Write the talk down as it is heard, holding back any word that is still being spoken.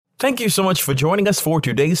Thank you so much for joining us for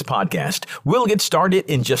today's podcast. We'll get started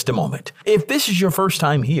in just a moment. If this is your first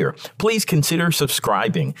time here, please consider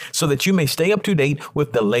subscribing so that you may stay up to date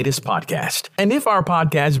with the latest podcast. And if our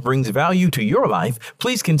podcast brings value to your life,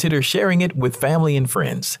 please consider sharing it with family and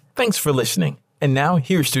friends. Thanks for listening. And now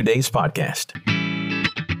here's today's podcast.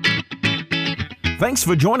 Thanks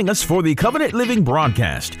for joining us for the Covenant Living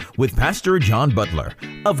broadcast with Pastor John Butler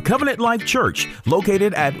of Covenant Life Church,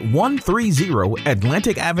 located at 130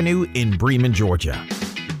 Atlantic Avenue in Bremen, Georgia.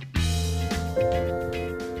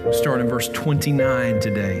 We'll start in verse 29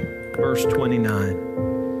 today. Verse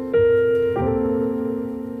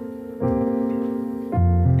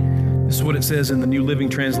 29. This is what it says in the New Living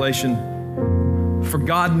Translation. For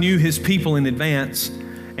God knew his people in advance,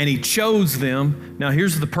 and he chose them. Now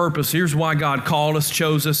here's the purpose. Here's why God called us,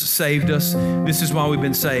 chose us, saved us. This is why we've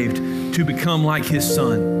been saved, to become like his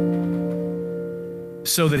son,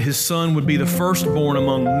 so that his son would be the firstborn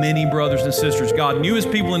among many brothers and sisters. God knew his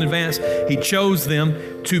people in advance. He chose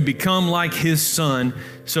them to become like his son,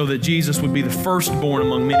 so that Jesus would be the firstborn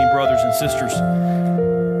among many brothers and sisters.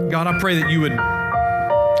 God, I pray that you would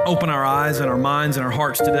open our eyes and our minds and our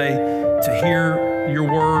hearts today to hear your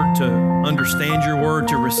word, to understand your word,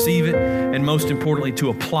 to receive it, and most importantly,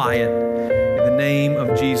 to apply it. In the name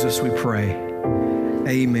of Jesus we pray.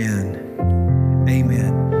 Amen.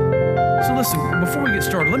 Amen. So listen, before we get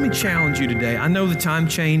started, let me challenge you today. I know the time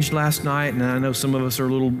changed last night, and I know some of us are a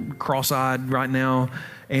little cross-eyed right now,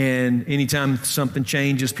 and anytime something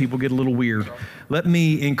changes, people get a little weird. Let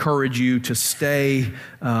me encourage you to stay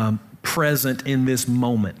present in this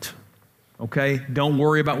moment. Okay? Don't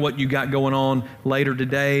worry about what you got going on later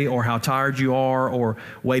today or how tired you are or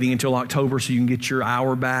waiting until October so you can get your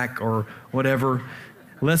hour back or whatever.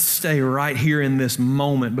 Let's stay right here in this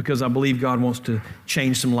moment because I believe God wants to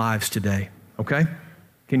change some lives today. Okay?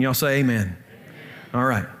 Can y'all say amen? All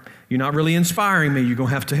right. You're not really inspiring me. You're going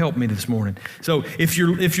to have to help me this morning. So if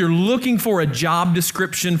you're looking for a job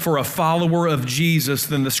description for a follower of Jesus,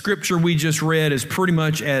 then the scripture we just read is pretty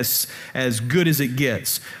much as good as it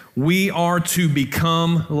gets. We are to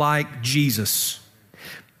become like Jesus.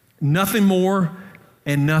 Nothing more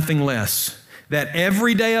and nothing less. That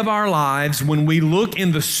every day of our lives, when we look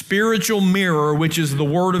in the spiritual mirror, which is the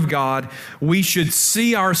Word of God, we should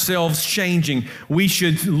see ourselves changing. We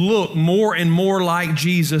should look more and more like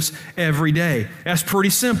Jesus every day. That's pretty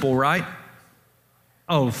simple, right?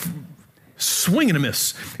 Oh, swing and a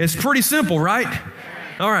miss. It's pretty simple, right?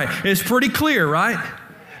 All right, it's pretty clear, right?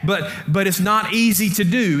 But it's not easy to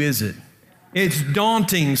do, is it? It's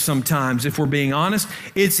daunting sometimes, if we're being honest.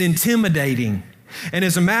 It's intimidating. And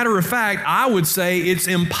as a matter of fact, I would say it's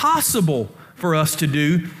impossible for us to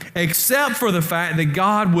do, except for the fact that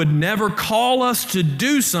God would never call us to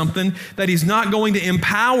do something that he's not going to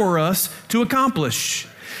empower us to accomplish.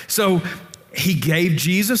 So he gave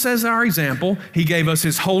Jesus as our example. He gave us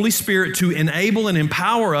his Holy Spirit to enable and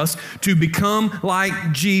empower us to become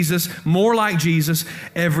like Jesus, more like Jesus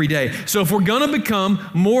every day. So if we're going to become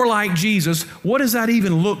more like Jesus, what does that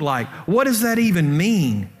even look like? What does that even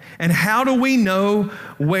mean? And how do we know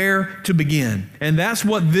where to begin? And that's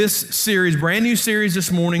what this series, brand new series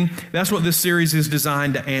this morning, that's what this series is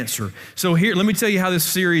designed to answer. So here, let me tell you how this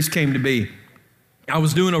series came to be. I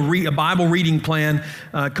was doing a Bible reading plan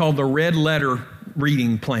called the Red Letter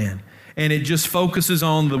Reading Plan. And it just focuses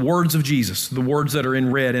on the words of Jesus, the words that are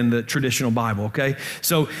in red in the traditional Bible, okay?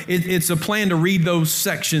 So it's a plan to read those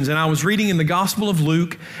sections. And I was reading in the Gospel of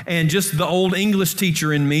Luke, and just the old English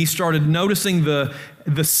teacher in me started noticing the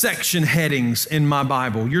section headings in my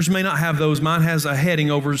Bible. Yours may not have those. Mine has a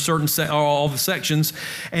heading over all the sections.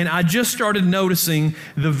 And I just started noticing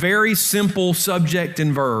the very simple subject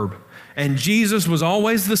and verb. And Jesus was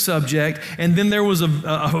always the subject, and then there was a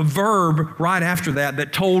verb right after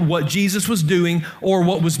that told what Jesus was doing or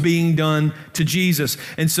what was being done to Jesus.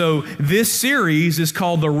 And so this series is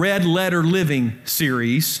called the Red Letter Living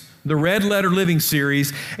series. The Red Letter Living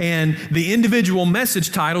series, and the individual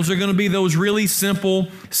message titles are going to be those really simple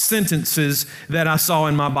sentences that I saw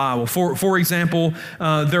in my Bible. For example,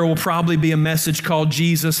 there will probably be a message called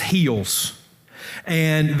Jesus Heals.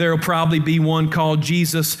 And there'll probably be one called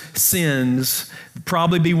Jesus Sins,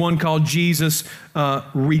 probably be one called Jesus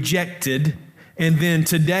Rejected, and then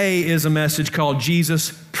today is a message called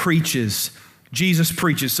Jesus Preaches. Jesus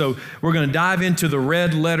Preaches. So we're going to dive into the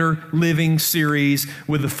Red Letter Living series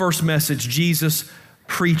with the first message, Jesus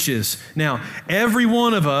Preaches. Now, every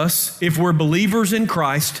one of us, if we're believers in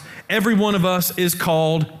Christ, every one of us is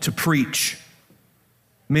called to preach.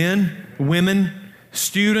 Men, women,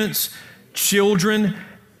 students, children,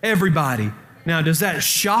 everybody. Now, does that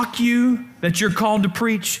shock you that you're called to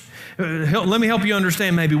preach? Let me help you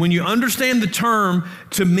understand maybe. When you understand the term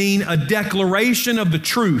to mean a declaration of the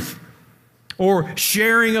truth or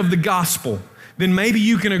sharing of the gospel, then maybe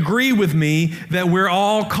you can agree with me that we're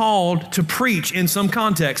all called to preach in some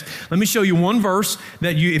context. Let me show you one verse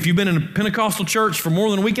that if you've been in a Pentecostal church for more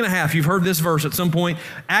than a week and a half, you've heard this verse at some point.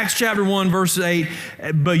 Acts chapter 1, verse 8,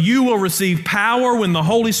 but you will receive power when the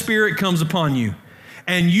Holy Spirit comes upon you,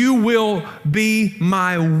 and you will be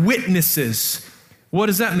my witnesses. What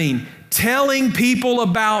does that mean? Telling people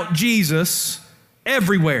about Jesus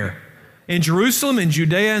everywhere, in Jerusalem, in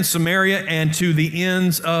Judea, and Samaria, and to the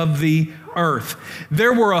ends of the earth.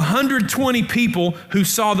 There were 120 people who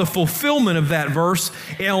saw the fulfillment of that verse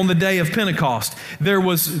on the day of Pentecost. There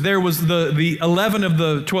was the 11 of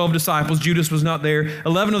the 12 disciples. Judas was not there.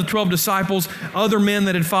 11 of the 12 disciples, other men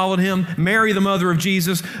that had followed him, Mary, the mother of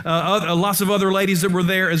Jesus, lots of other ladies that were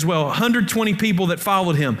there as well. 120 people that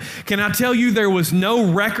followed him. Can I tell you, there was no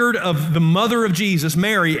record of the mother of Jesus,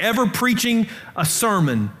 Mary, ever preaching a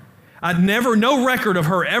sermon. No record of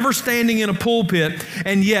her ever standing in a pulpit,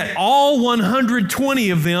 and yet all 120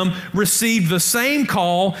 of them received the same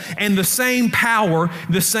call and the same power,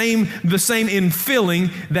 the same infilling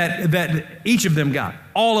that each of them got.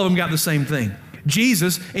 All of them got the same thing.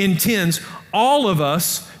 Jesus intends all of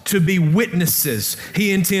us to be witnesses.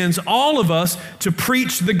 He intends all of us to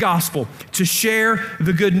preach the gospel, to share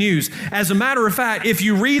the good news. As a matter of fact, if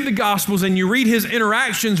you read the Gospels and you read his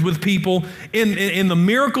interactions with people in the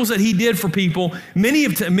miracles that he did for people,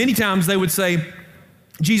 many times they would say,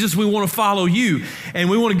 Jesus, we want to follow you, and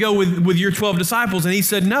we want to go with your 12 disciples. And he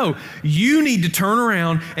said, no, you need to turn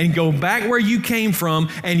around and go back where you came from,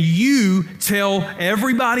 and you tell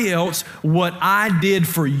everybody else what I did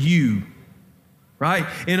for you. Right?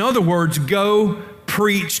 In other words, go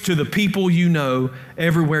preach to the people you know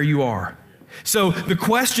everywhere you are. So the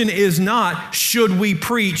question is not, should we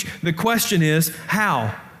preach? The question is,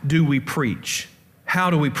 how do we preach? How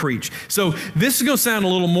do we preach? So this is going to sound a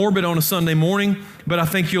little morbid on a Sunday morning, but I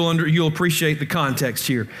think you'll appreciate the context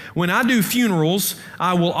here. When I do funerals,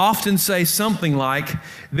 I will often say something like,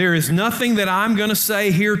 there is nothing that I'm going to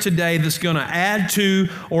say here today that's going to add to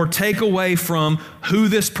or take away from who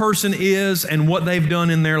this person is and what they've done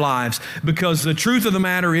in their lives. Because the truth of the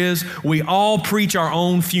matter is, we all preach our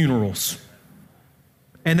own funerals.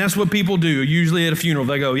 And that's what people do, usually at a funeral.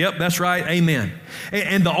 They go, yep, that's right, amen.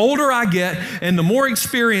 And the older I get and the more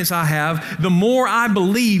experience I have, the more I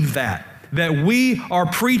believe that we are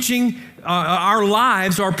preaching, our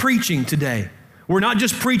lives are preaching today. We're not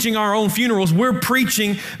just preaching our own funerals, we're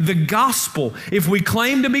preaching the gospel. If we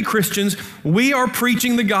claim to be Christians, we are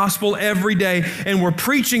preaching the gospel every day, and we're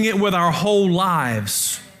preaching it with our whole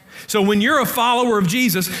lives. So when you're a follower of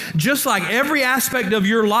Jesus, just like every aspect of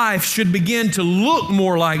your life should begin to look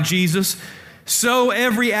more like Jesus, so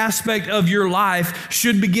every aspect of your life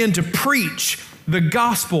should begin to preach the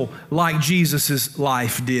gospel like Jesus'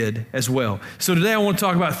 life did as well. So today I want to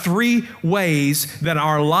talk about 3 ways that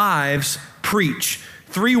our lives preach.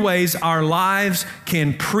 3 ways our lives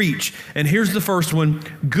can preach. And here's the first one: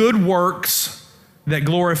 good works that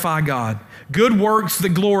glorify God. Good works that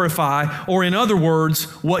glorify, or in other words,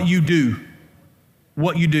 what you do.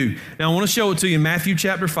 What you do. Now I want to show it to you in Matthew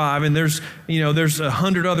chapter 5, and there's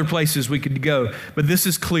 100 other places we could go, but this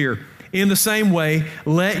is clear. In the same way,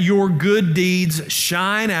 let your good deeds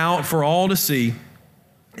shine out for all to see,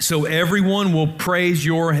 so everyone will praise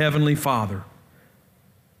your heavenly Father.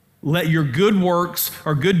 Let your good works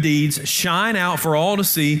or good deeds shine out for all to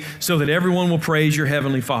see, so that everyone will praise your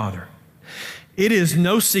heavenly Father. It is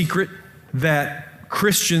no secret that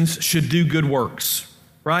Christians should do good works,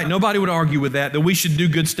 right? Nobody would argue with that we should do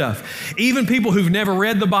good stuff. Even people who've never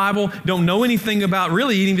read the Bible, don't know anything about,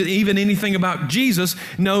 really even anything about Jesus,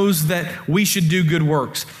 knows that we should do good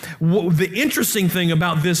works. The interesting thing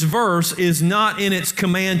about this verse is not in its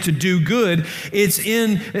command to do good, it's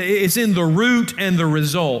in the root and the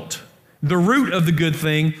result. The root of the good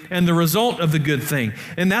thing and the result of the good thing.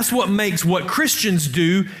 And that's what makes what Christians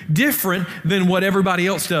do different than what everybody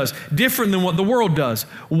else does, different than what the world does.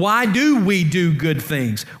 Why do we do good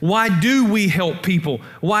things? Why do we help people?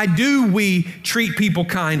 Why do we treat people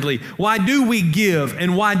kindly? Why do we give?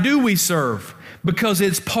 And why do we serve? Because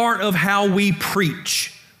it's part of how we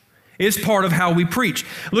preach. It's part of how we preach.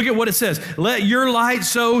 Look at what it says. Let your light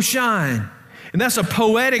so shine. And that's a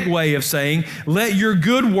poetic way of saying, let your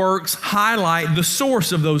good works highlight the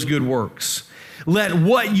source of those good works. Let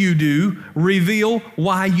what you do reveal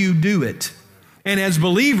why you do it. And as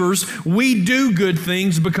believers, we do good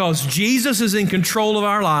things because Jesus is in control of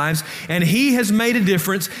our lives and He has made a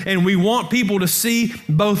difference, and we want people to see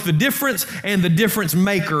both the difference and the difference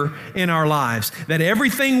maker in our lives. That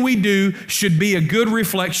everything we do should be a good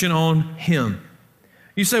reflection on Him.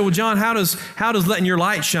 You say, well, John, how does letting your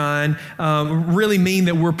light shine really mean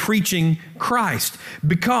that we're preaching Christ?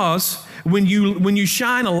 Because when you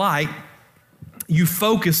shine a light, you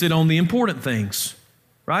focus it on the important things.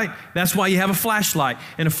 Right? That's why you have a flashlight,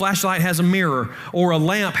 and a flashlight has a mirror, or a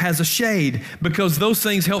lamp has a shade, because those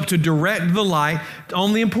things help to direct the light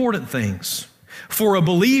on the important things. For a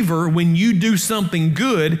believer, when you do something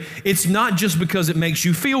good, it's not just because it makes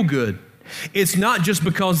you feel good. It's not just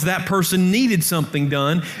because that person needed something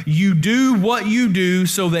done. You do what you do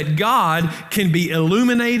so that God can be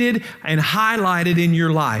illuminated and highlighted in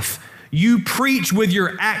your life. You preach with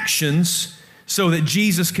your actions so that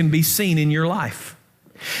Jesus can be seen in your life.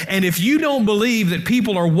 And if you don't believe that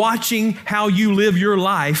people are watching how you live your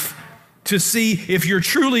life to see if you're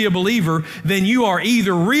truly a believer, then you are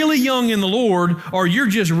either really young in the Lord or you're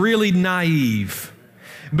just really naive.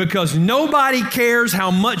 Because nobody cares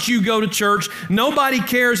how much you go to church. Nobody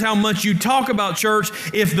cares how much you talk about church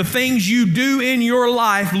if the things you do in your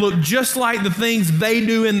life look just like the things they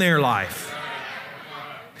do in their life.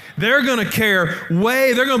 They're going to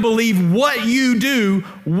they're going to believe what you do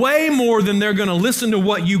way more than they're going to listen to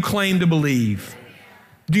what you claim to believe.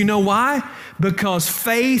 Do you know why? Because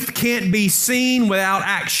faith can't be seen without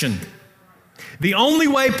action. The only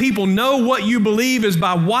way people know what you believe is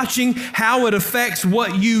by watching how it affects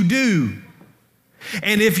what you do.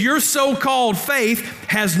 And if your so-called faith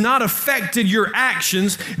has not affected your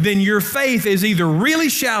actions, then your faith is either really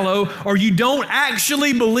shallow or you don't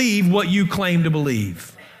actually believe what you claim to believe.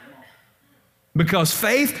 Because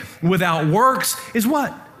faith without works is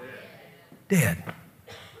what? Dead.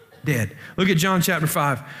 Dead. Look at John chapter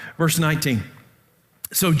 5, verse 19.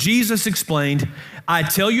 So Jesus explained, I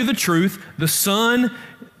tell you the truth, the Son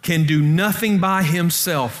can do nothing by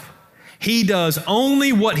Himself. He does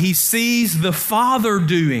only what He sees the Father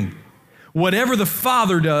doing. Whatever the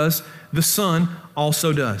Father does, the Son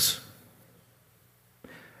also does.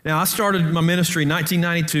 Now, I started my ministry in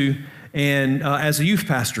 1992 and as a youth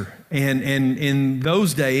pastor. And in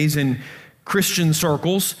those days, in Christian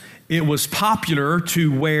circles, it was popular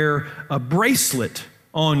to wear a bracelet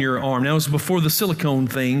on your arm. Now, it was before the silicone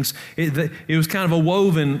things. It was kind of a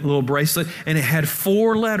woven little bracelet, and it had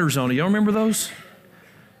 4 letters on it. Y'all remember those?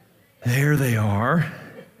 There they are.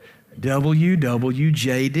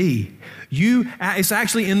 WWJD. It's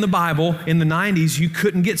actually in the Bible. In the 90s, you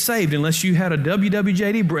couldn't get saved unless you had a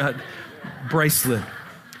WWJD bracelet.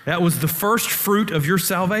 That was the first fruit of your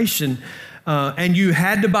salvation. And you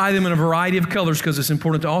had to buy them in a variety of colors because it's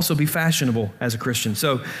important to also be fashionable as a Christian.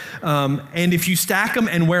 So, and if you stack them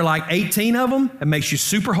and wear like 18 of them, it makes you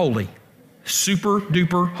super holy. Super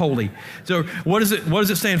duper holy. So what does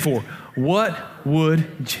it stand for? What would,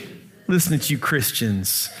 listen to you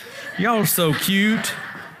Christians. Y'all are so cute.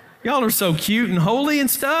 Y'all are so cute and holy and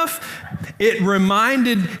stuff. It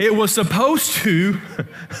was supposed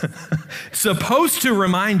to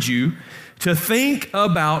remind you to think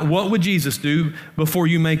about what would Jesus do before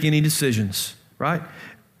you make any decisions, right?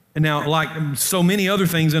 And now, like so many other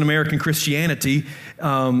things in American Christianity,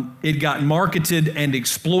 it got marketed and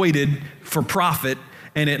exploited for profit,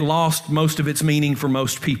 and it lost most of its meaning for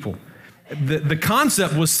most people. The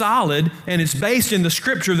concept was solid, and it's based in the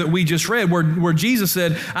scripture that we just read where Jesus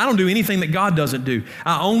said, I don't do anything that God doesn't do.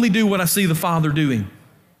 I only do what I see the Father doing.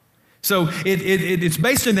 So it's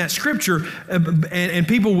based in that scripture, and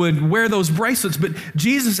people would wear those bracelets, but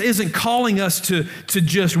Jesus isn't calling us to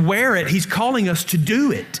just wear it. He's calling us to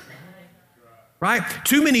do it, right?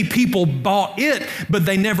 Too many people bought it, but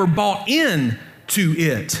they never bought in to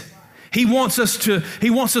it. He wants us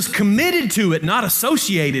committed to it, not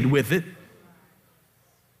associated with it.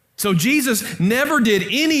 So Jesus never did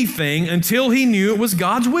anything until He knew it was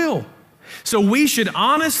God's will. So we should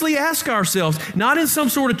honestly ask ourselves, not in some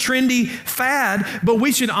sort of trendy fad, but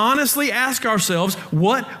we should honestly ask ourselves,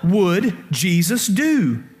 what would Jesus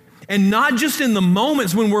do? And not just in the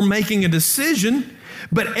moments when we're making a decision,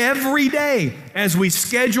 but every day as we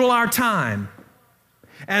schedule our time,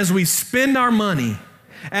 as we spend our money,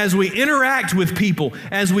 as we interact with people,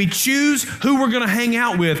 as we choose who we're going to hang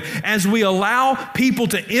out with, as we allow people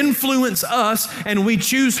to influence us and we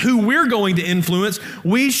choose who we're going to influence,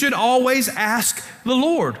 we should always ask the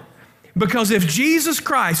Lord. Because if Jesus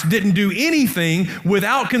Christ didn't do anything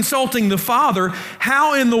without consulting the Father,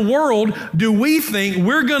 how in the world do we think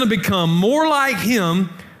we're going to become more like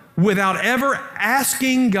Him without ever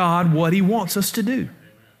asking God what He wants us to do?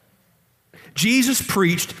 Jesus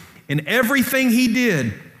preached in everything he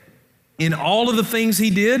did, in all of the things he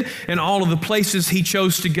did, and all of the places he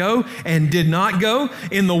chose to go and did not go,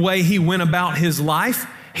 in the way he went about his life.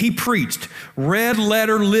 He preached. Red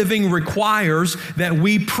letter living requires that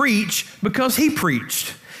we preach because he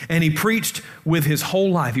preached. And he preached with his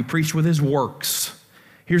whole life. He preached with his works.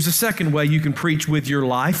 Here's the second way you can preach with your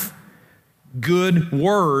life. Good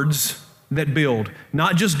words that build.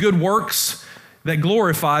 Not just good works that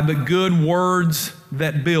glorify, but good words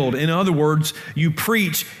that build. In other words, you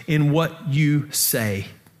preach in what you say.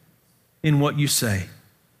 In what you say.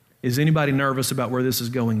 Is anybody nervous about where this is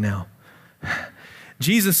going now?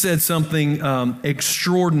 Jesus said something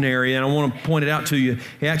extraordinary, and I want to point it out to you.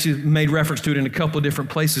 He actually made reference to it in a couple of different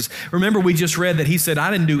places. Remember, we just read that he said, I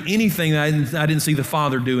didn't do anything that I didn't see the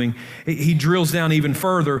Father doing. He drills down even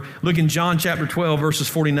further. Look in John chapter 12, verses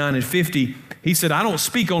 49 and 50. He said, I don't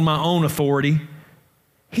speak on my own authority.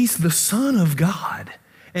 He's the Son of God,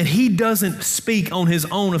 and he doesn't speak on his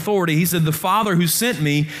own authority. He said, the Father who sent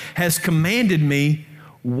me has commanded me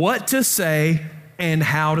what to say and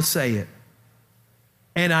how to say it.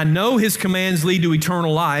 And I know his commands lead to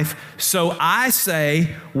eternal life, so I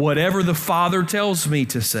say whatever the Father tells me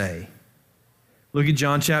to say. Look at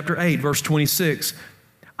John chapter 8, verse 26.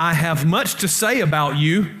 I have much to say about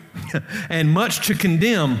you and much to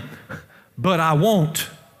condemn, but I won't.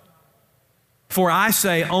 For I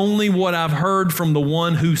say only what I've heard from the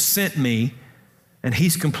one who sent me, and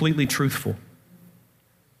he's completely truthful.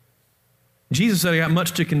 Jesus said, I got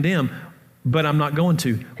much to condemn, but I'm not going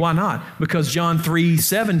to. Why not? Because John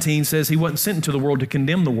 3:17 says he wasn't sent into the world to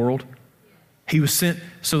condemn the world. He was sent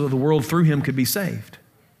so that the world through him could be saved.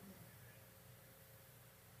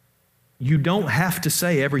 You don't have to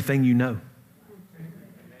say everything you know.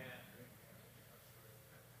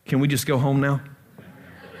 Can we just go home now?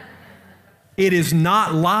 It is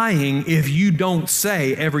not lying if you don't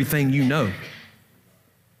say everything you know.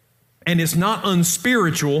 And it's not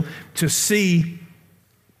unspiritual to see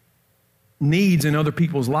needs in other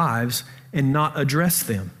people's lives and not address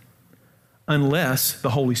them unless the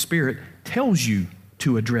Holy Spirit tells you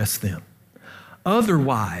to address them.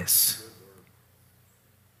 Otherwise,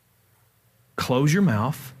 close your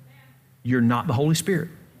mouth. You're not the Holy Spirit.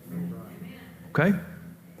 Okay?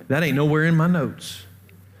 That ain't nowhere in my notes.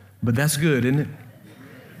 But that's good, isn't it?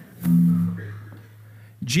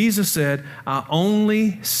 Jesus said, I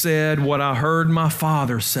only said what I heard my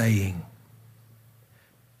Father saying.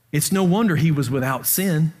 It's no wonder he was without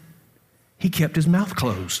sin. He kept his mouth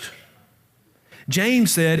closed.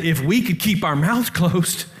 James said, if we could keep our mouths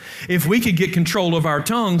closed, if we could get control of our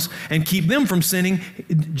tongues and keep them from sinning,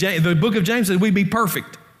 the book of James said we'd be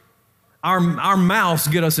perfect. Our mouths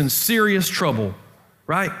get us in serious trouble,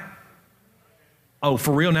 right? Oh,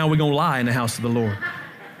 for real, now we're going to lie in the house of the Lord.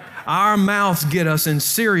 Our mouths get us in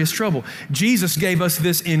serious trouble. Jesus gave us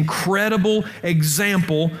this incredible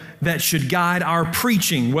example that should guide our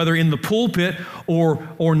preaching, whether in the pulpit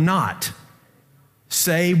or not.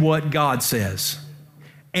 Say what God says,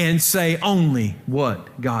 and say only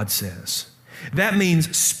what God says. That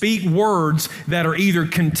means speak words that are either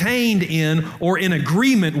contained in or in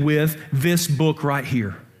agreement with this book right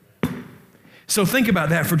here. So think about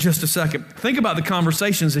that for just a second. Think about the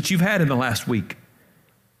conversations that you've had in the last week.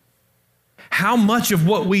 How much of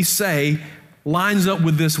what we say lines up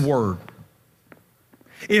with this word?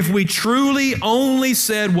 If we truly only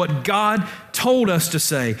said what God told us to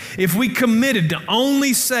say, if we committed to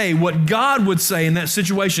only say what God would say in that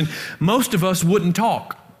situation, most of us wouldn't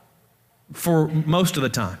talk for most of the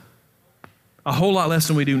time. A whole lot less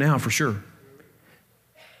than we do now, for sure.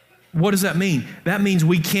 What does that mean? That means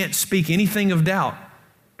we can't speak anything of doubt,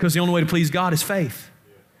 because the only way to please God is faith.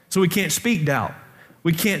 So we can't speak doubt.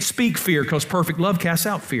 We can't speak fear, because perfect love casts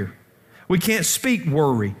out fear. We can't speak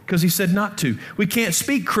worry, because he said not to. We can't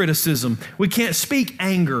speak criticism. We can't speak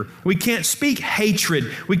anger. We can't speak hatred.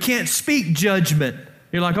 We can't speak judgment.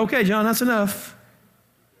 You're like, okay, John, that's enough.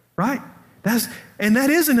 Right? And that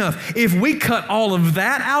is enough. If we cut all of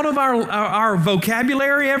that out of our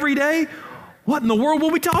vocabulary every day, what in the world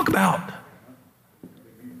will we talk about?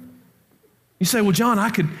 You say, well, John,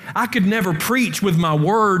 I could never preach with my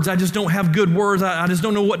words. I just don't have good words. I just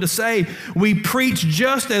don't know what to say. We preach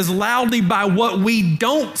just as loudly by what we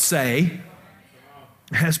don't say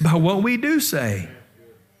as by what we do say.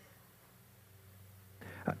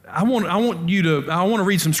 I want to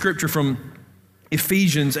read some scripture from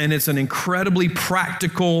Ephesians, and it's an incredibly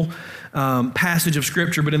practical passage of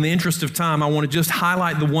scripture, but in the interest of time, I want to just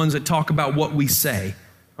highlight the ones that talk about what we say.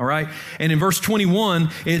 All right. And in verse 21,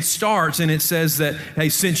 it starts and it says that, hey,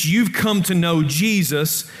 since you've come to know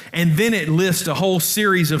Jesus, and then it lists a whole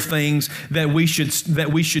series of things that we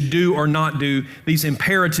should do or not do, these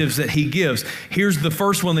imperatives that he gives. Here's the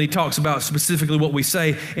first one that he talks about, specifically what we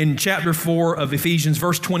say in chapter 4 of Ephesians,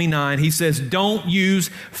 verse 29. He says, don't use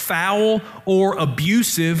foul or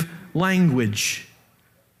abusive language.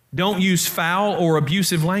 Don't use foul or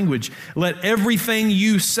abusive language. Let everything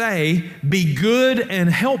you say be good and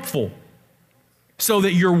helpful, so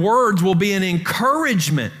that your words will be an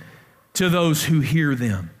encouragement to those who hear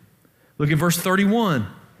them. Look at verse 31.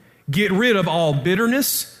 Get rid of all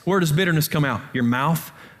bitterness. Where does bitterness come out? Your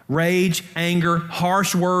mouth. Rage, anger,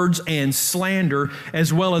 harsh words, and slander,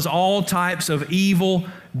 as well as all types of evil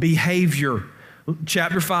behavior.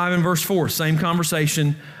 Chapter 5 and verse 4, same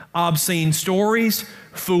conversation. Obscene stories,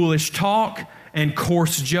 foolish talk, and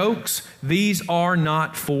coarse jokes, these are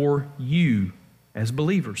not for you as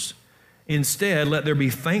believers. Instead, let there be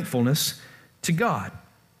thankfulness to God.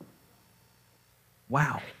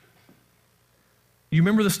 Wow. You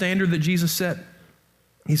remember the standard that Jesus set?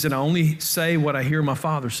 He said, I only say what I hear my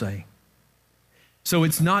Father say. So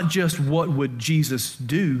it's not just what would Jesus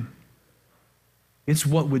do, it's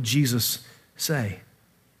what would Jesus say.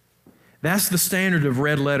 That's the standard of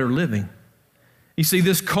red letter living. You see,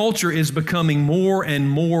 this culture is becoming more and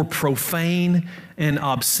more profane and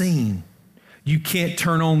obscene. You can't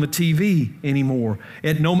turn on the TV anymore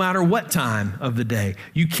at no matter what time of the day.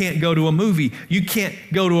 You can't go to a movie. You can't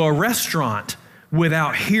go to a restaurant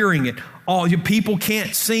without hearing it. People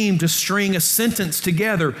can't seem to string a sentence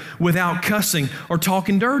together without cussing or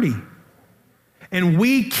talking dirty. And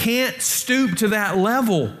we can't stoop to that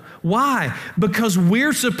level. Why? Because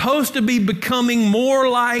we're supposed to be becoming more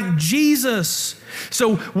like Jesus.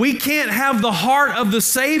 So we can't have the heart of the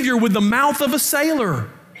Savior with the mouth of a sailor.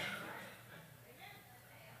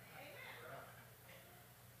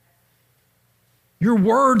 Your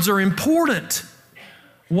words are important.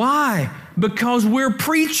 Why? Because we're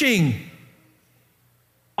preaching.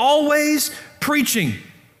 Always preaching.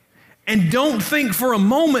 And don't think for a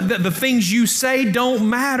moment that the things you say don't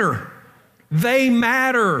matter. They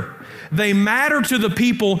matter. They matter to the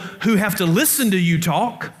people who have to listen to you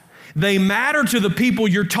talk. They matter to the people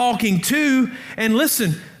you're talking to. And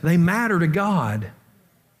listen, they matter to God.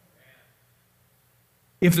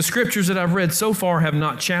 If the scriptures that I've read so far have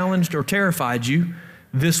not challenged or terrified you,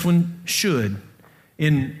 this one should.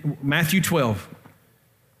 In Matthew 12,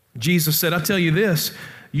 Jesus said, I tell you this,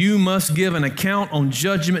 you must give an account on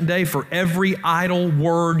Judgment Day for every idle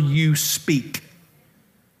word you speak.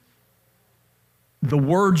 The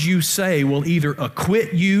words you say will either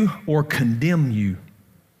acquit you or condemn you.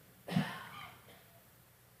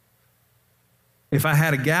 If I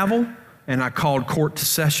had a gavel and I called court to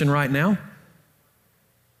session right now,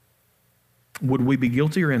 would we be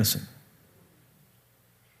guilty or innocent?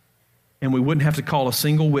 And we wouldn't have to call a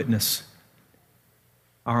single witness.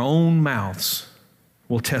 Our own mouths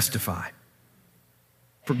will testify,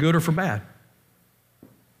 for good or for bad.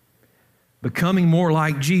 Becoming more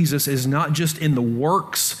like Jesus is not just in the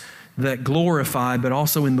works that glorify, but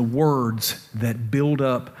also in the words that build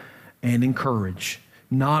up and encourage,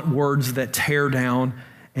 not words that tear down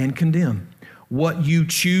and condemn. What you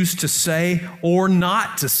choose to say or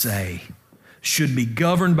not to say should be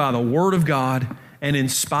governed by the Word of God and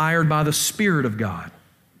inspired by the Spirit of God.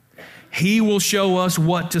 He will show us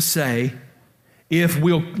what to say if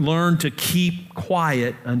we'll learn to keep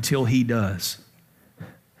quiet until He does.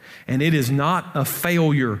 And it is not a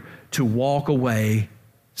failure to walk away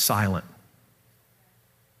silent.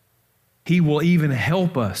 He will even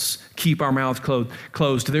help us keep our mouths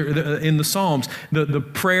closed. In the Psalms, the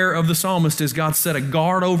prayer of the psalmist is, God, set a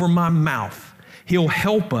guard over my mouth. He'll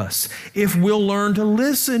help us if we'll learn to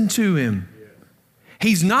listen to Him.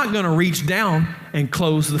 He's not going to reach down and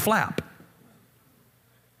close the flap.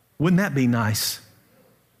 Wouldn't that be nice?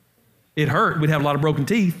 It hurt. We'd have a lot of broken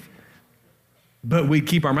teeth, but we'd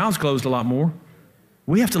keep our mouths closed a lot more.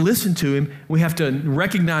 We have to listen to Him. We have to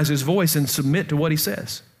recognize His voice and submit to what He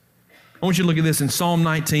says. I want you to look at this in Psalm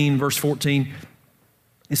 19, verse 14.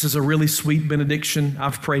 This is a really sweet benediction.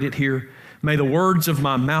 I've prayed it here. May the words of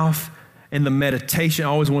my mouth and the meditation, I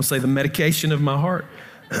always want to say the medication of my heart,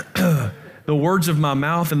 the words of my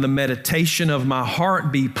mouth and the meditation of my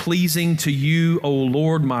heart be pleasing to you, O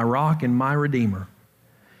Lord, my rock and my redeemer.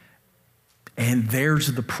 And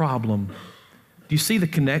there's the problem. Do you see the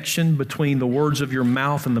connection between the words of your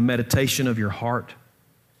mouth and the meditation of your heart?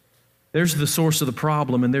 There's the source of the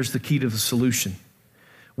problem, and there's the key to the solution.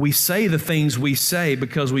 We say the things we say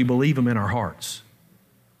because we believe them in our hearts.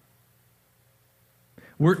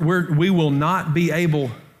 We will not be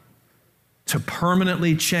able to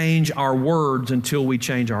permanently change our words until we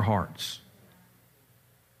change our hearts.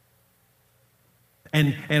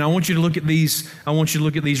 And I want you to look at these. I want you to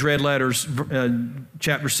look at these red letters.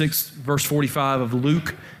 Chapter 6, verse 45 of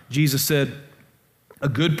Luke. Jesus said, "A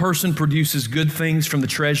good person produces good things from the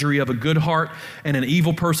treasury of a good heart, and an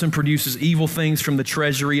evil person produces evil things from the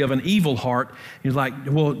treasury of an evil heart." You're like,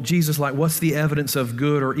 well, Jesus, like, what's the evidence of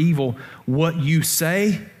good or evil? What you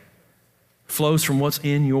say flows from what's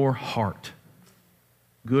in your heart,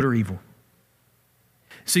 good or evil.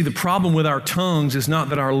 See, the problem with our tongues is not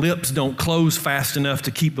that our lips don't close fast enough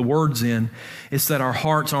to keep the words in. It's that our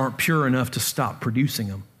hearts aren't pure enough to stop producing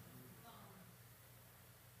them.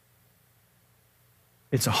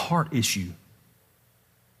 It's a heart issue.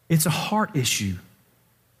 It's a heart issue.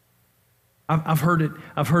 I've heard it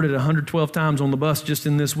 112 times on the bus just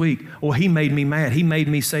in this week. Well, he made me mad. He made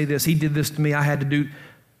me say this. He did this to me. I had to do.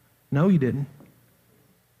 No, you didn't.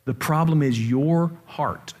 The problem is your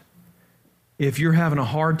heart. If you're having a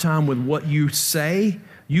hard time with what you say,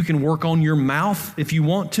 you can work on your mouth if you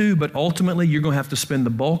want to, but ultimately you're going to have to spend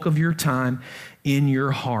the bulk of your time in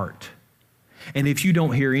your heart. And if you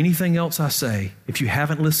don't hear anything else I say, if you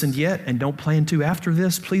haven't listened yet and don't plan to after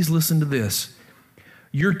this, please listen to this.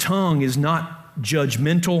 Your tongue is not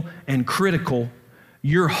judgmental and critical.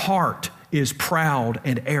 Your heart is proud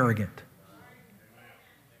and arrogant.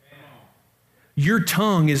 Your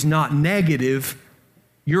tongue is not negative.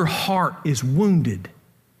 Your heart is wounded.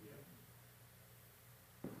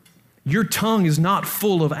 Your tongue is not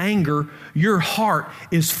full of anger. Your heart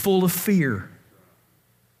is full of fear.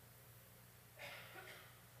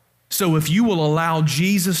 So if you will allow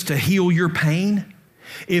Jesus to heal your pain,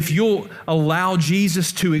 if you'll allow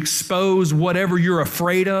Jesus to expose whatever you're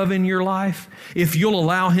afraid of in your life, if you'll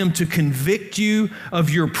allow him to convict you of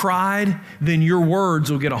your pride, then your words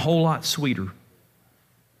will get a whole lot sweeter.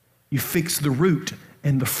 You fix the root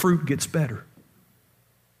and the fruit gets better.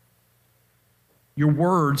 Your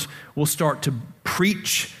words will start to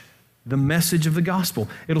preach the message of the gospel.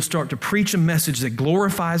 It'll start to preach a message that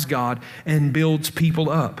glorifies God and builds people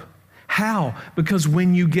up. How? Because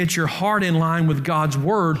when you get your heart in line with God's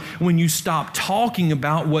word, when you stop talking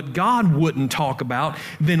about what God wouldn't talk about,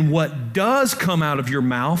 then what does come out of your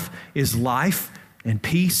mouth is life and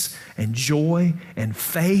peace and joy and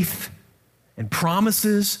faith and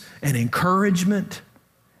promises and encouragement.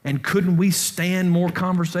 And couldn't we stand more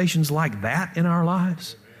conversations like that in our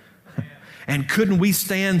lives? And couldn't we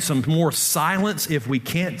stand some more silence if we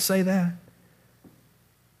can't say that?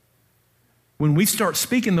 When we start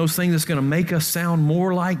speaking those things, it's going to make us sound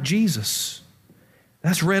more like Jesus.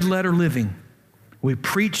 That's red letter living. We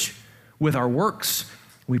preach with our works.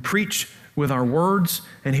 We preach with our words.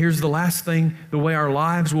 And here's the last thing, the way our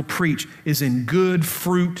lives will preach is in good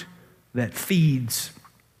fruit that feeds.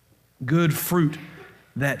 Good fruit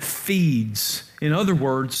that feeds. In other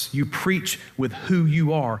words, you preach with who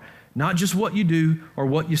you are. Not just what you do or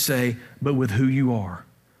what you say, but with who you are.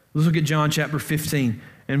 Let's look at John chapter 15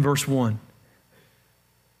 and verse 1.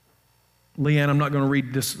 Leanne, I'm not going to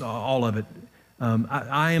read this, all of it.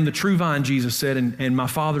 I am the true vine, Jesus said, and my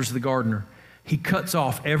Father's the gardener. He cuts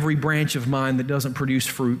off every branch of mine that doesn't produce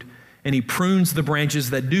fruit, and he prunes the branches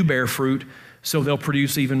that do bear fruit so they'll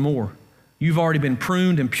produce even more. You've already been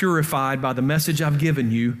pruned and purified by the message I've given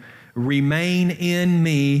you. Remain in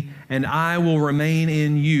me, and I will remain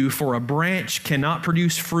in you. For a branch cannot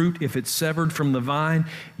produce fruit if it's severed from the vine.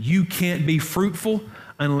 You can't be fruitful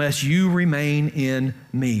unless you remain in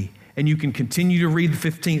me. And you can continue to read the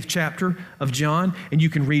 15th chapter of John, and you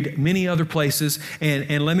can read many other places.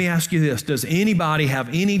 And let me ask you this. Does anybody have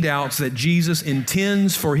any doubts that Jesus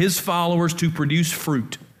intends for his followers to produce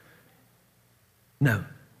fruit? No.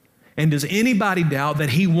 And does anybody doubt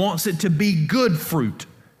that he wants it to be good fruit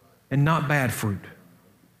and not bad fruit?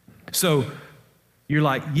 So you're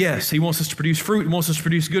like, yes, he wants us to produce fruit. He wants us to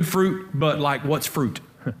produce good fruit, but like, what's fruit?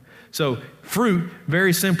 So fruit,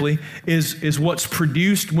 very simply, is what's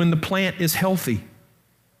produced when the plant is healthy.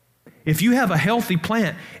 If you have a healthy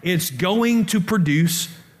plant, it's going to produce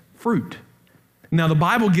fruit. Now, the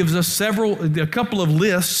Bible gives us a couple of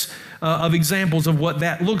lists of examples of what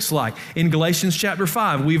that looks like. In Galatians chapter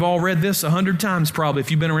 5, we've all read this 100 times probably if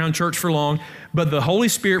you've been around church for long, but the Holy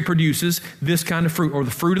Spirit produces this kind of fruit, or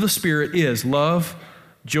the fruit of the Spirit is love,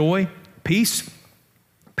 joy, peace,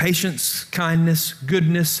 patience, kindness,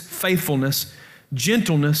 goodness, faithfulness,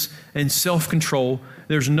 gentleness, and self-control.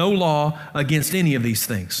 There's no law against any of these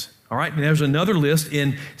things. All right, and there's another list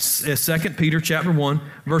in 2 Peter chapter 1,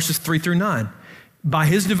 verses 3 through 9. By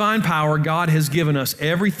His divine power, God has given us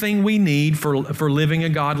everything we need for living a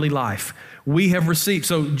godly life. We have received,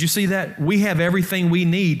 so did you see that? We have everything we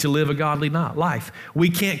need to live a godly life. We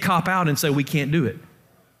can't cop out and say we can't do it.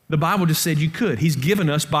 The Bible just said you could. He's given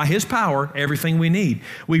us, by His power, everything we need.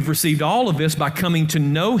 We've received all of this by coming to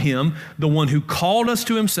know Him, the one who called us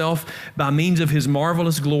to Himself by means of His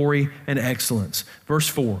marvelous glory and excellence. Verse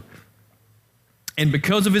 4. And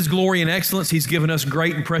because of His glory and excellence, He's given us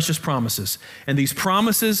great and precious promises. And these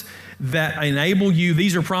promises that enable you,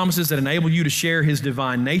 these are promises that enable you to share His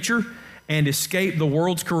divine nature and escape the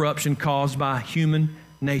world's corruption caused by human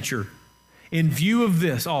nature. In view of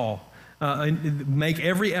this all, make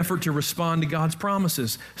every effort to respond to God's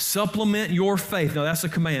promises. Supplement your faith. Now that's a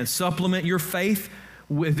command. Supplement your faith.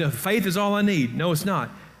 Faith is all I need. No, it's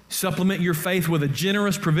not. Supplement your faith with a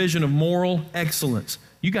generous provision of moral excellence.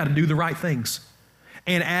 You got to do the right things.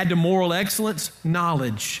 And add to moral excellence,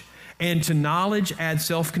 knowledge. And to knowledge, add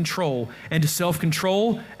self-control. And to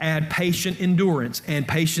self-control, add patient endurance. And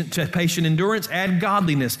to patient endurance, add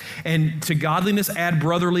godliness. And to godliness, add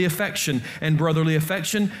brotherly affection. And brotherly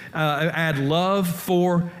affection, add love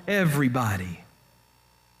for everybody.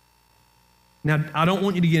 Now, I don't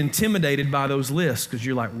want you to get intimidated by those lists because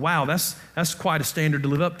you're like, wow, that's quite a standard to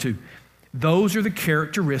live up to. Those are the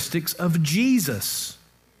characteristics of Jesus.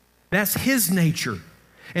 That's His nature.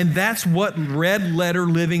 And that's what red letter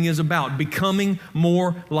living is about, becoming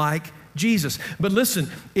more like Jesus. But listen,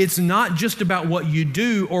 it's not just about what you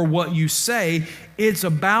do or what you say, it's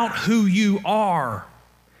about who you are.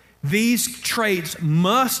 These traits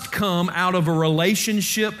must come out of a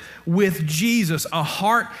relationship with Jesus, a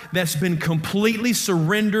heart that's been completely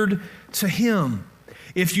surrendered to Him.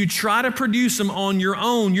 If you try to produce them on your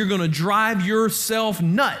own, you're going to drive yourself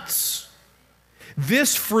nuts.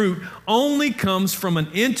 This fruit only comes from an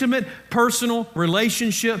intimate, personal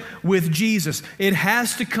relationship with Jesus. It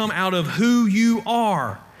has to come out of who you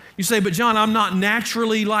are. You say, but John, I'm not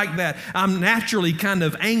naturally like that. I'm naturally kind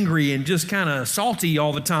of angry and just kind of salty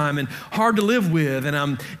all the time and hard to live with, and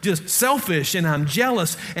I'm just selfish and I'm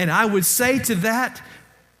jealous. And I would say to that,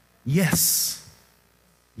 yes,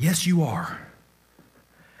 you are.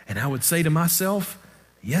 And I would say to myself,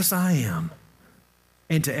 yes, I am.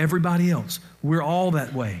 And to everybody else, we're all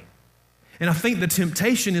that way. And I think the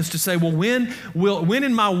temptation is to say, well, when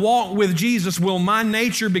in my walk with Jesus will my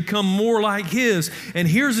nature become more like His? And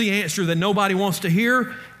here's the answer that nobody wants to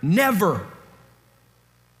hear: never.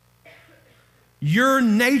 Your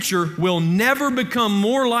nature will never become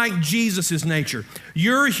more like Jesus' nature.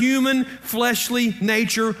 Your human, fleshly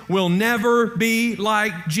nature will never be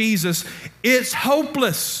like Jesus. It's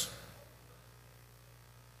hopeless.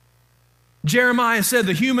 Jeremiah said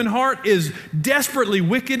the human heart is desperately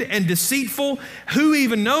wicked and deceitful. Who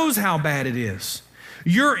even knows how bad it is?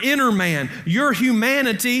 Your inner man, your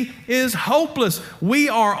humanity is hopeless. We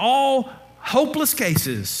are all hopeless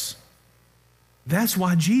cases. That's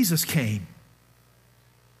why Jesus came.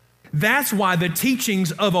 That's why the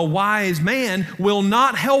teachings of a wise man will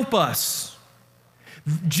not help us.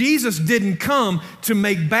 Jesus didn't come to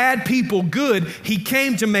make bad people good. He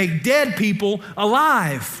came to make dead people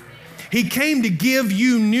alive. He came to give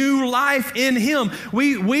you new life in Him.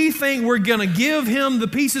 We think we're going to give Him the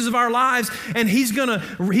pieces of our lives and He's going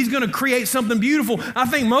to create something beautiful. I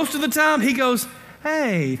think most of the time He goes,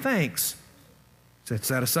 hey, thanks. Sets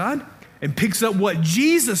that aside and picks up what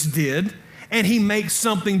Jesus did, and He makes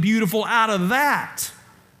something beautiful out of that.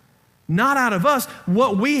 Not out of us.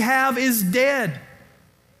 What we have is dead.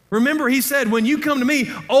 Remember, He said, when you come to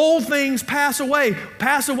me, old things pass away.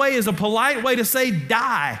 Pass away is a polite way to say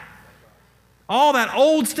die. All that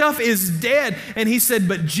old stuff is dead. And He said,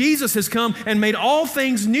 but Jesus has come and made all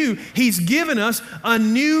things new. He's given us a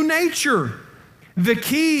new nature. The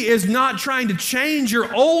key is not trying to change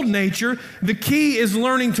your old nature. The key is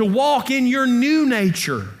learning to walk in your new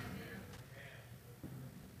nature.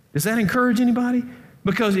 Does that encourage anybody?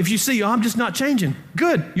 Because if you see, I'm just not changing,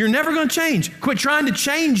 good. You're never going to change. Quit trying to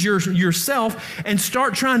change yourself and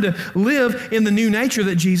start trying to live in the new nature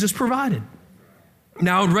that Jesus provided.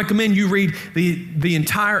 Now, I would recommend you read the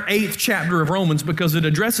entire 8th chapter of Romans because it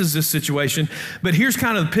addresses this situation. But here's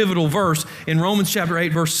kind of the pivotal verse in Romans chapter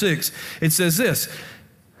 8, verse 6. It says this: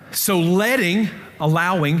 so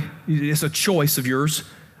allowing, it's a choice of yours,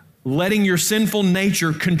 letting your sinful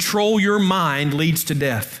nature control your mind leads to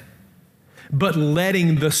death. But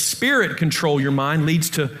letting the Spirit control your mind leads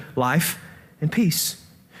to life and peace.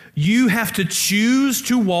 You have to choose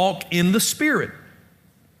to walk in the Spirit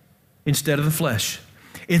instead of the flesh.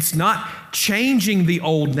 It's not changing the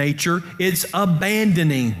old nature, it's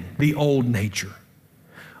abandoning the old nature.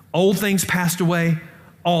 Old things passed away,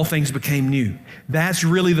 all things became new. That's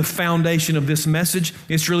really the foundation of this message.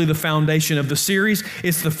 It's really the foundation of the series.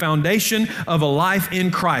 It's the foundation of a life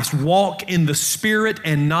in Christ. Walk in the Spirit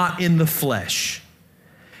and not in the flesh.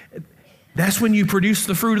 That's when you produce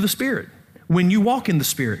the fruit of the Spirit. When you walk in the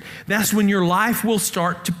Spirit, that's when your life will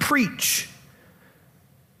start to preach.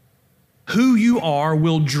 Who you are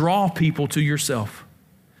will draw people to yourself.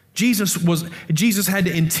 Jesus had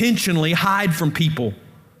to intentionally hide from people.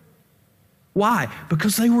 Why?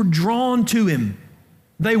 Because they were drawn to him.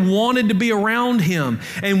 They wanted to be around him.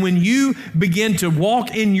 And when you begin to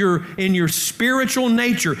walk in your spiritual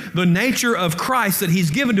nature, the nature of Christ that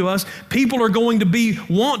he's given to us, people are going to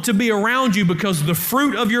want to be around you because the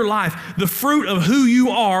fruit of your life, the fruit of who you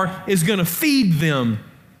are, is going to feed them.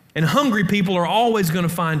 And hungry people are always going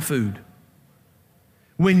to find food.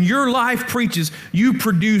 When your life preaches, you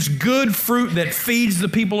produce good fruit that feeds the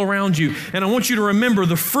people around you. And I want you to remember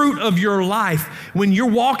the fruit of your life. When you're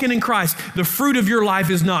walking in Christ, the fruit of your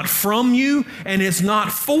life is not from you and it's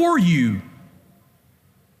not for you.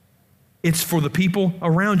 It's for the people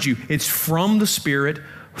around you. It's from the Spirit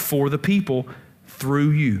for the people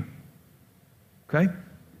through you. Okay?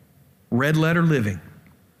 Red letter living.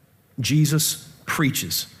 Jesus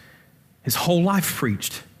preaches. His whole life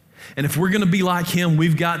preached. And if we're going to be like him,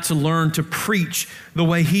 we've got to learn to preach the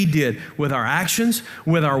way he did, with our actions,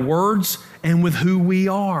 with our words, and with who we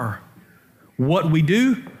are. What we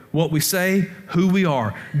do, what we say, who we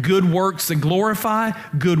are. Good works that glorify,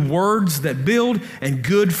 good words that build, and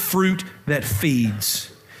good fruit that feeds.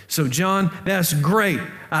 So John, that's great.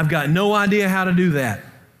 I've got no idea how to do that.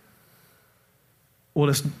 Well,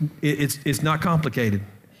 it's not complicated.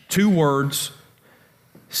 2 words,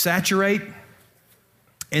 saturate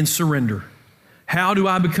and surrender. How do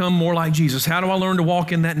I become more like Jesus? How do I learn to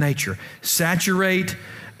walk in that nature? Saturate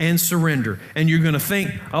and surrender. And you're going to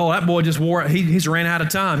think, oh, that boy just he's ran out of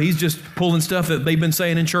time. He's just pulling stuff that they've been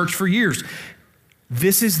saying in church for years.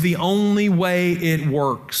 This is the only way it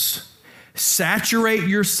works. Saturate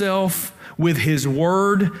yourself with his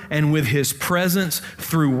word and with his presence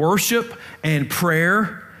through worship and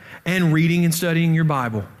prayer and reading and studying your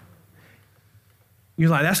Bible. You're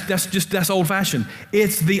like, that's old-fashioned.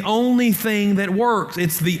 It's the only thing that works.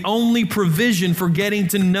 It's the only provision for getting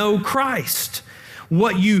to know Christ.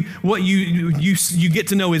 What you get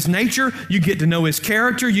to know his nature, you get to know his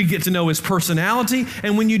character, you get to know his personality,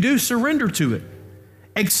 and when you do, surrender to it.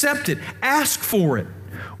 Accept it. Ask for it.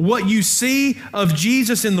 What you see of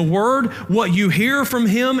Jesus in the Word, what you hear from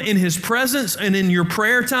him in his presence and in your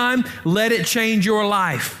prayer time, let it change your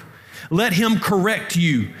life. Let him correct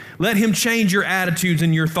you. Let him change your attitudes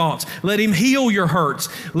and your thoughts. Let him heal your hurts.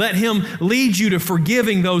 Let him lead you to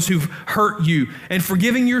forgiving those who've hurt you and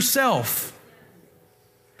forgiving yourself.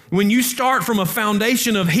 When you start from a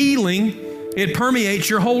foundation of healing, it permeates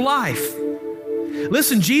your whole life.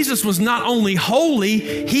 Listen, Jesus was not only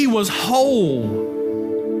holy, he was whole.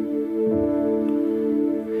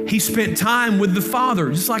 He spent time with the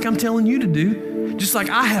Father, just like I'm telling you to do, just like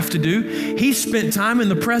I have to do. He spent time in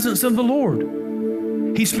the presence of the Lord.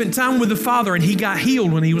 He spent time with the Father, and he got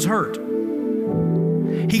healed when he was hurt.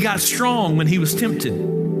 He got strong when he was tempted.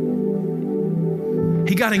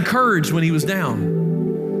 He got encouraged when he was down.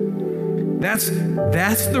 That's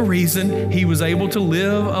the reason he was able to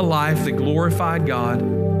live a life that glorified God,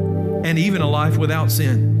 and even a life without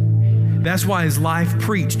sin. That's why his life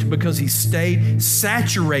preached, because he stayed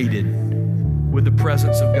saturated with the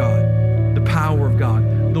presence of God, the power of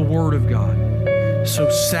God, the Word of God. So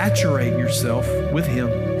saturate yourself with him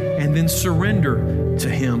and then surrender to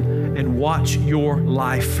him and watch your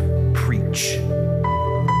life preach.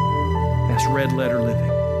 That's red letter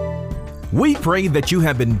living. We pray that you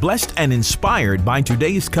have been blessed and inspired by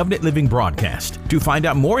today's Covenant Living broadcast. To find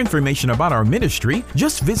out more information about our ministry,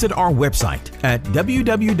 just visit our website at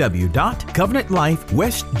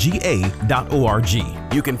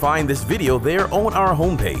www.covenantlifewestga.org. You can find this video there on our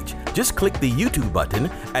homepage. Just click the YouTube button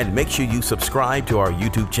and make sure you subscribe to our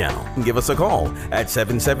YouTube channel. Give us a call at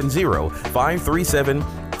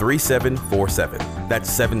 770-537-3747. That's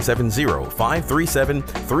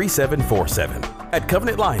 770-537-3747. At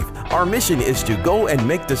Covenant Life, our mission is to go and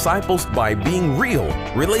make disciples by being real,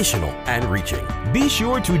 relational, and reaching. Be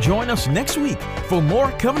sure to join us next week for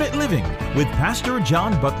more Covenant Living with Pastor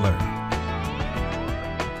John Butler.